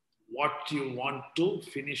what you want to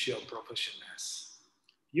finish your profession as.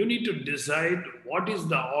 You need to decide what is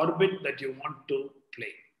the orbit that you want to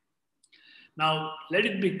play. Now, let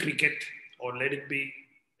it be cricket or let it be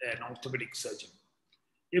an orthopedic surgeon.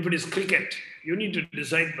 If it is cricket, you need to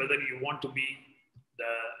decide whether you want to be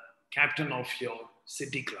the captain of your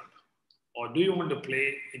city club, or do you want to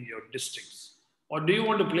play in your districts, or do you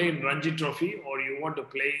want to play in Ranji Trophy, or you want to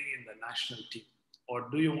play in the national team, or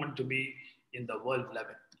do you want to be in the world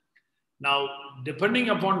level? Now, depending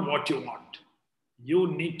upon what you want, you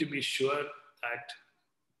need to be sure that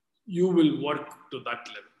you will work to that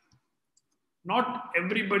level. Not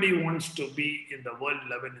everybody wants to be in the world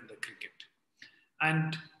level in the cricket.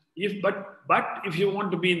 And but if you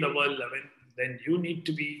want to be in the world level, then you need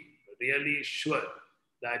to be really sure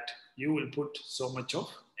that you will put so much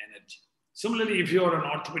of energy. Similarly, if you are an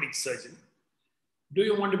orthopedic surgeon, do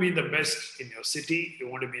you want to be the best in your city? You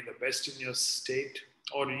want to be the best in your state?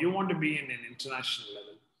 Or you want to be in an international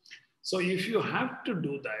level? So if you have to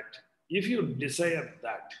do that, if you desire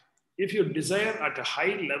that, If you desire at a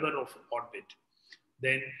high level of orbit,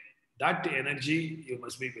 then that energy you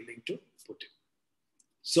must be willing to put in.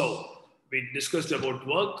 So we discussed about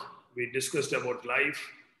work, we discussed about life.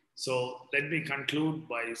 So let me conclude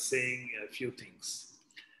by saying a few things.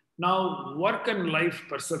 Now, work and life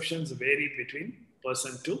perceptions vary between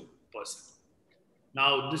person to person.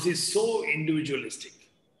 Now, this is so individualistic.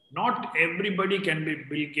 Not everybody can be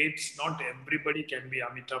Bill Gates, not everybody can be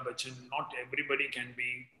Amitabh Bachchan, not everybody can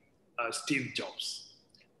be Steve Jobs.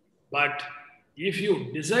 But if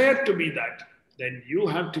you desire to be that, then you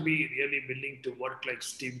have to be really willing to work like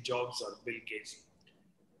Steve Jobs or Bill Gates.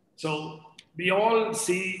 So we all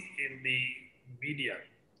see in the media,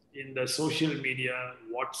 in the social media,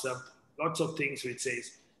 WhatsApp, lots of things which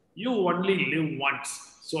says, you only live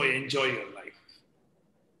once, so enjoy your life.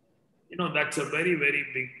 You know, that's a very, very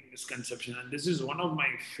big misconception. And this is one of my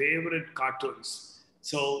favorite cartoons.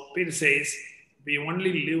 So Peter says, we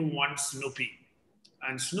only live once, Snoopy.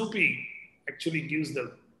 And Snoopy actually gives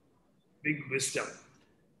the big wisdom.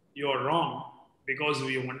 You are wrong because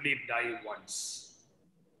we only die once.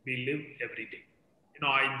 We live every day. You know,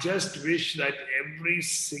 I just wish that every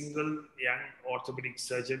single young orthopedic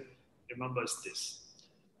surgeon remembers this.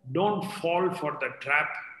 Don't fall for the trap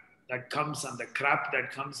that comes and the crap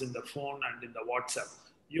that comes in the phone and in the WhatsApp.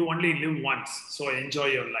 You only live once, so enjoy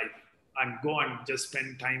your life and go and just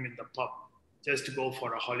spend time in the pub. Just go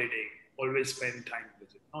for a holiday. Always spend time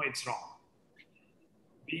with it. No, it's wrong.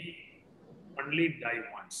 We only die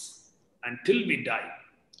once. Until we die,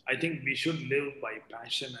 I think we should live by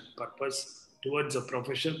passion and purpose towards a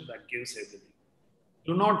profession that gives everything.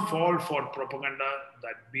 Do not fall for propaganda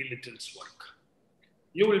that belittles work.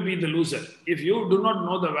 You will be the loser. If you do not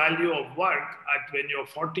know the value of work at when you're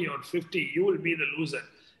 40 or 50, you will be the loser.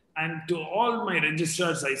 And to all my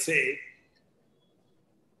registrars, I say,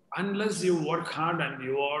 unless you work hard and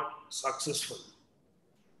you are successful,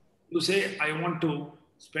 you say, I want to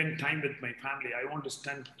spend time with my family. I want to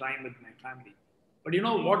spend time with my family. But you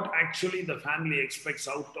know what actually the family expects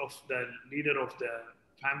out of the leader of the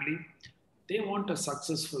family? They want a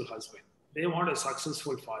successful husband. They want a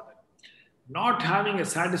successful father. Not having a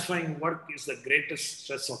satisfying work is the greatest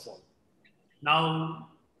stress of all. Now,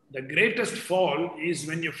 the greatest fall is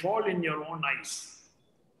when you fall in your own eyes.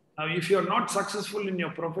 Now, if you're not successful in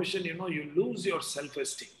your profession, you know, you lose your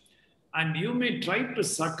self-esteem. And you may try to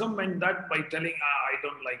circumvent that by telling, I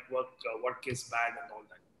don't like work, work is bad and all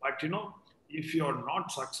that. But you know, if you're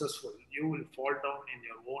not successful, you will fall down in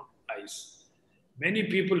your own eyes. Many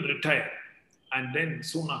people retire and then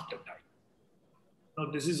soon after die.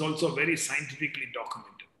 Now, this is also very scientifically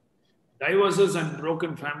documented. Divorces and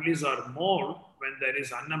broken families are more when there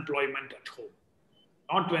is unemployment at home,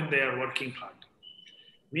 not when they are working hard.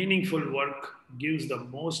 Meaningful work gives the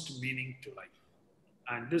most meaning to life.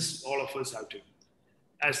 And this all of us have to.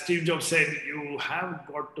 As Steve Jobs said, you have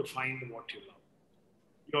got to find what you love.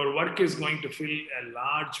 Your work is going to fill a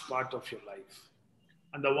large part of your life.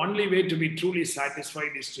 And the only way to be truly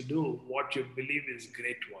satisfied is to do what you believe is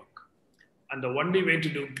great work. And the only way to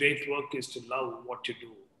do great work is to love what you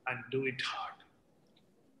do and do it hard.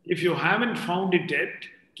 If you haven't found it yet,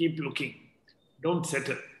 keep looking. Don't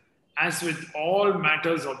settle. As with all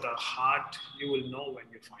matters of the heart, you will know when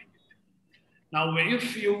you find it. Now,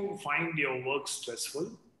 if you find your work stressful,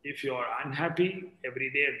 if you are unhappy every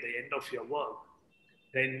day at the end of your work,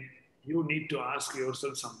 then you need to ask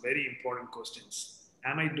yourself some very important questions.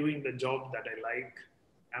 Am I doing the job that I like?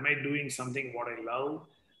 Am I doing something what I love?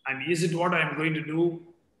 And is it what I'm going to do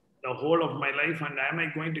the whole of my life? And am I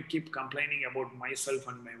going to keep complaining about myself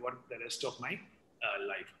and my work the rest of my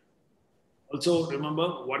life? Also,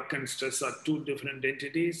 remember, work and stress are two different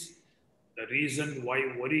entities. The reason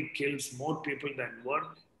why worry kills more people than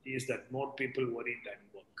work is that more people worry than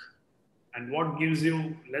work. And what gives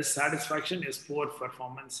you less satisfaction is poor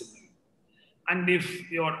performance in life. And if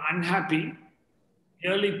you're unhappy,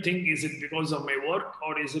 really think, is it because of my work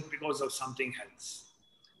or is it because of something else?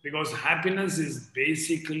 Because happiness is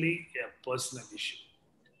basically a personal issue.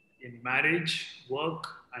 In marriage, work,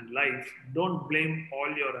 and life, don't blame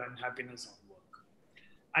all your unhappiness on work.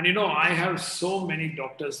 And you know, I have so many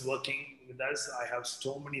doctors working with us. I have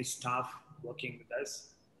so many staff working with us.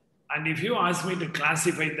 And if you ask me to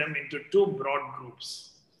classify them into two broad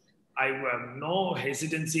groups, I have no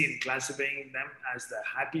hesitancy in classifying them as the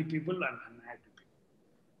happy people and unhappy people.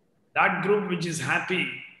 That group which is happy,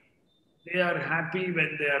 they are happy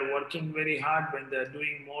when they are working very hard, when they are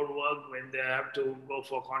doing more work, when they have to go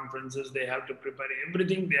for conferences, they have to prepare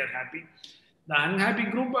everything, they are happy. The unhappy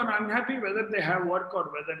group are unhappy whether they have work or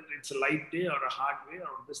whether it's a light day or a hard day or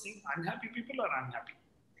this thing. Unhappy people are unhappy.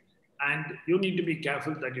 And you need to be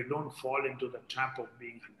careful that you don't fall into the trap of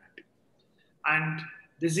being unhappy. And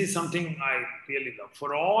this is something I really love.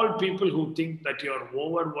 For all people who think that you're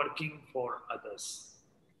overworking for others,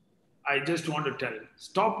 I just want to tell you,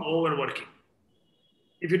 stop overworking.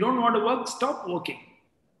 If you don't want to work, stop working.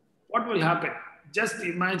 What will happen? Just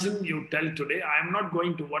imagine you tell today, I am not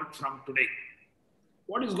going to work from today.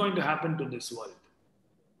 What is going to happen to this world?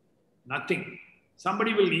 Nothing.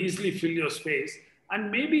 Somebody will easily fill your space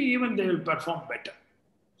and maybe even they will perform better.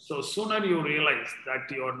 So sooner you realize that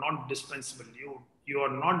you are not dispensable. You are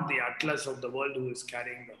not the atlas of the world who is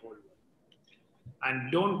carrying the whole world.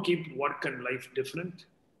 And don't keep work and life different.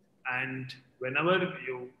 And whenever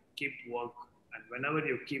you keep work and whenever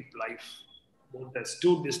you keep life both as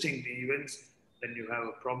two distinct events, then you have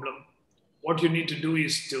a problem. What you need to do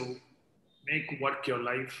is to make work your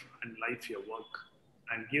life and life your work,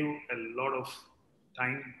 and give a lot of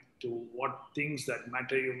time to what things that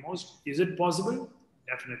matter you most. Is it possible?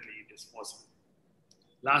 Definitely it is possible.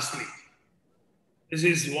 Lastly, this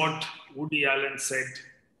is what Woody Allen said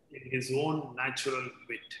in his own natural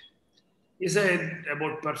wit. He said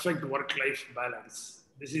about perfect work-life balance.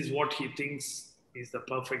 This is what he thinks is the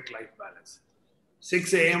perfect life balance.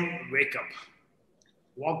 6 a.m., wake up,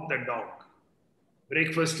 walk the dog,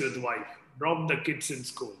 breakfast with wife, drop the kids in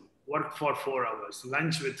school, work for 4 hours,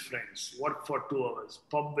 lunch with friends, work for 2 hours,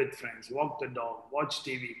 pub with friends, walk the dog, watch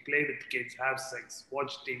TV, play with kids, have sex,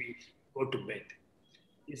 watch TV, go to bed.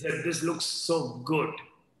 He said, this looks so good.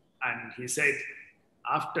 And he said,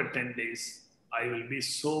 after 10 days, I will be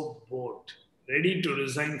so bored, ready to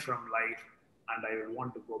resign from life, and I will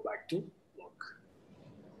want to go back to work.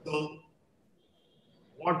 So,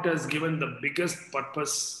 what has given the biggest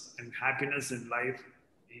purpose and happiness in life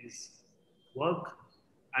is work.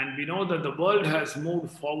 And we know that the world has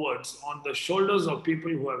moved forwards on the shoulders of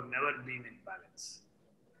people who have never been in balance.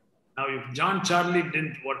 Now, if John Charlie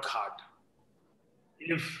didn't work hard,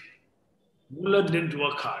 if Muller didn't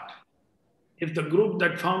work hard, if the group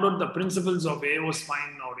that founded the principles of AO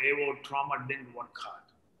spine or AO trauma didn't work hard,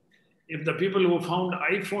 if the people who found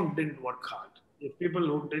iPhone didn't work hard, if people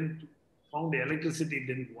who didn't found electricity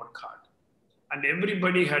didn't work hard, and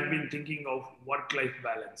everybody had been thinking of work-life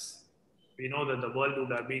balance, we know that the world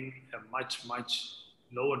would have been a much, much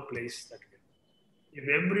lower place that way. If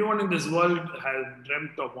everyone in this world has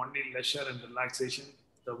dreamt of only leisure and relaxation,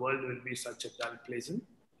 the world will be such a dull place.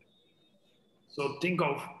 So think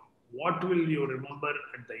of what will you remember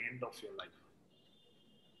at the end of your life.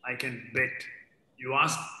 I can bet you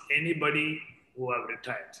ask anybody who have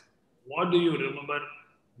retired, what do you remember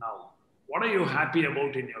now? What are you happy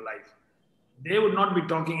about in your life? They would not be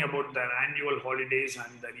talking about their annual holidays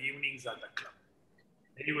and their evenings at the club.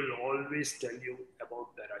 They will always tell you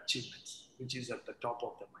about their achievements, which is at the top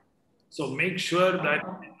of the mind. So make sure that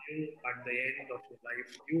you, at the end of your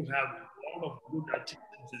life, you have a lot of good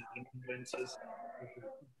achievements and remembrances.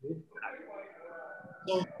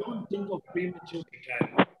 So don't think of premature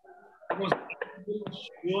retirement, because life will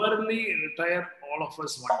surely retire all of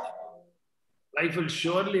us one day. Life will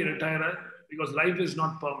surely retire us because life is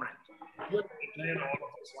not permanent. It will retire all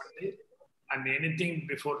of us one day, and anything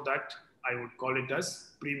before that, I would call it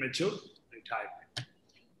as premature retirement.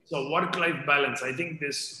 So work-life balance, I think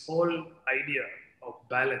this whole idea of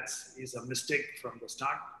balance is a mistake from the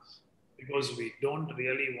start, because we don't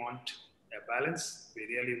really want a balance. We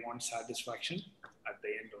really want satisfaction at the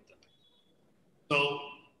end of the day. So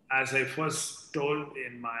as I first told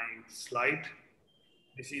in my slide,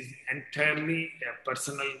 this is entirely a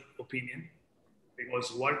personal opinion,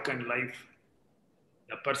 because work and life,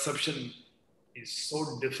 the perception is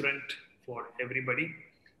so different for everybody.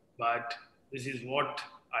 But this is what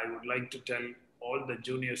I would like to tell all the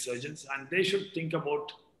junior surgeons, and they should think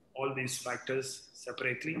about all these factors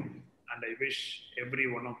separately. And I wish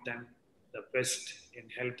every one of them the best in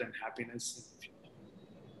health and happiness in the future.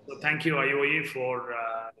 So thank you, IOA, for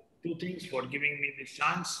two things, for giving me this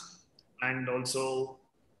chance, and also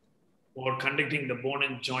for conducting the Bone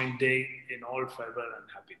and Joint Day in all fiber and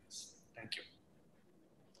happiness. Thank you.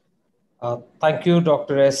 Thank you,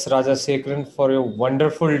 Dr. S. Rajasekaran, for your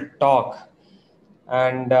wonderful talk.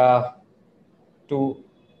 And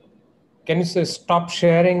can you say stop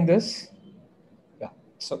sharing this? Yeah.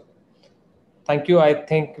 So thank you. I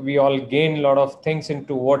think we all gain a lot of things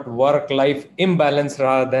into what work-life imbalance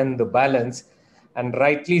rather than the balance. And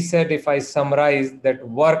rightly said, if I summarize that,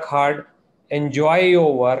 work hard, enjoy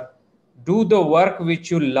your work, do the work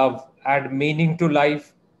which you love, add meaning to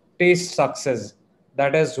life, taste success.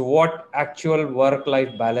 That is what actual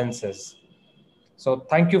work-life balance is. So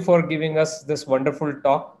thank you for giving us this wonderful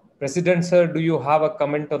talk. President, sir, do you have a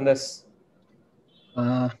comment on this?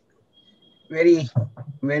 very,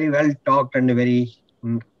 very well talked and very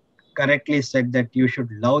correctly said that you should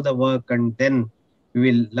love the work and then you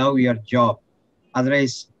will love your job.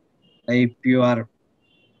 Otherwise, if you are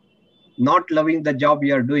not loving the job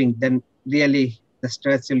you are doing, then really the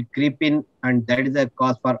stress will creep in, and that is the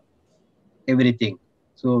cause for everything.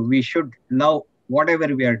 So we should love whatever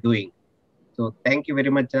we are doing. So thank you very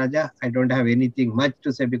much, Raja. I don't have anything much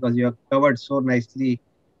to say because you have covered so nicely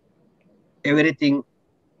everything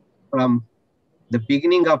from the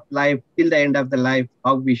beginning of life till the end of the life,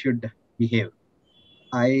 how we should behave.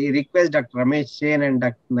 I request Dr. Ramesh Sen and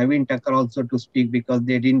Dr. Navin Thakkar also to speak because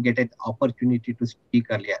they didn't get an opportunity to speak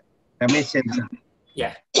earlier. Ramesh Sen, sir.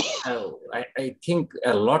 Yeah, I think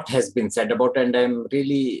a lot has been said about, and I'm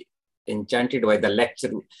really enchanted by the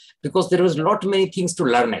lecture because there was not many things to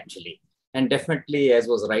learn actually. And definitely, as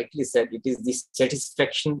was rightly said, it is the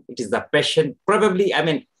satisfaction, it is the passion. Probably, I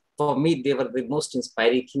mean, for me, they were the most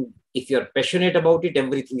inspiring thing. If you're passionate about it,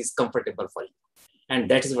 everything is comfortable for you. And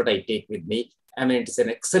that is what I take with me. I mean, it's an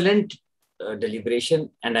excellent deliberation,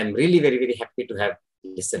 and I'm really very, very happy to have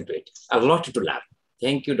listened to it. A lot to learn.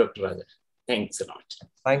 Thank you, Dr. Raja. Thanks a lot.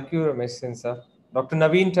 Thank you, Ramesh Sen, sir. Dr.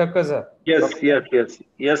 Navin Thakkar, sir.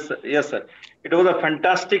 Yes, sir. It was a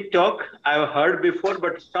fantastic talk. I've heard before,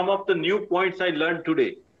 but some of the new points I learned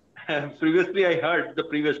today. Previously, I heard the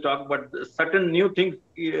previous talk, but certain new things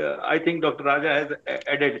I think Dr. Raja has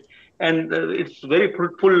added. And it's very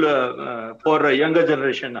fruitful for a younger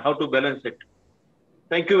generation, how to balance it.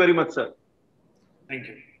 Thank you very much, sir. Thank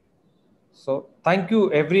you. So thank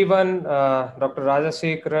you everyone, Dr.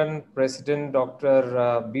 Rajasekaran, President,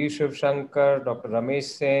 Dr. B. Shivashankar, Dr. Ramesh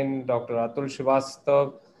Sen, Dr. Atul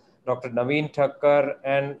Srivastava, Dr. Navin Thakkar,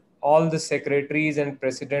 and all the secretaries and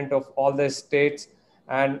president of all the states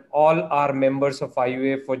and all our members of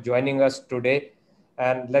IOA for joining us today.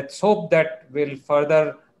 And let's hope that we'll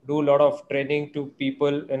further do a lot of training to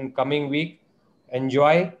people in coming week.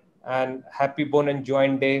 Enjoy and happy Born and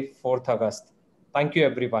Join Day, 4th August. Thank you,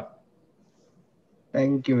 everyone.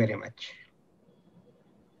 Thank you very much.